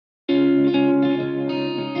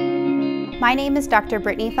My name is Dr.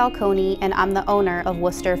 Brittany Falcone, and I'm the owner of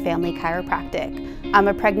Worcester Family Chiropractic. I'm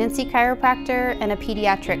a pregnancy chiropractor and a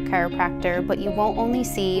pediatric chiropractor, but you won't only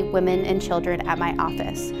see women and children at my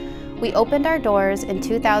office. We opened our doors in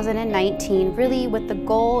 2019 really with the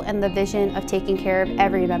goal and the vision of taking care of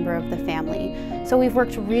every member of the family. So we've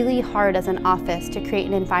worked really hard as an office to create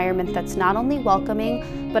an environment that's not only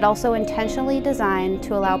welcoming, but also intentionally designed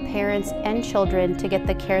to allow parents and children to get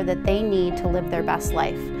the care that they need to live their best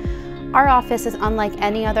life. Our office is unlike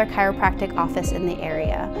any other chiropractic office in the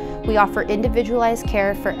area. We offer individualized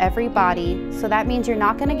care for every body, so that means you're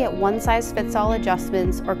not going to get one-size-fits-all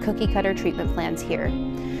adjustments or cookie-cutter treatment plans here.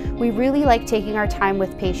 We really like taking our time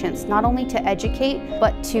with patients, not only to educate,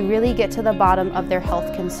 but to really get to the bottom of their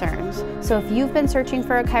health concerns. So if you've been searching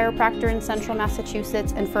for a chiropractor in Central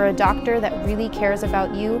Massachusetts and for a doctor that really cares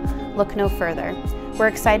about you, look no further. We're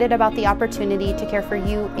excited about the opportunity to care for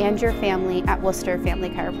you and your family at Worcester Family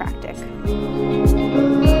Chiropractic.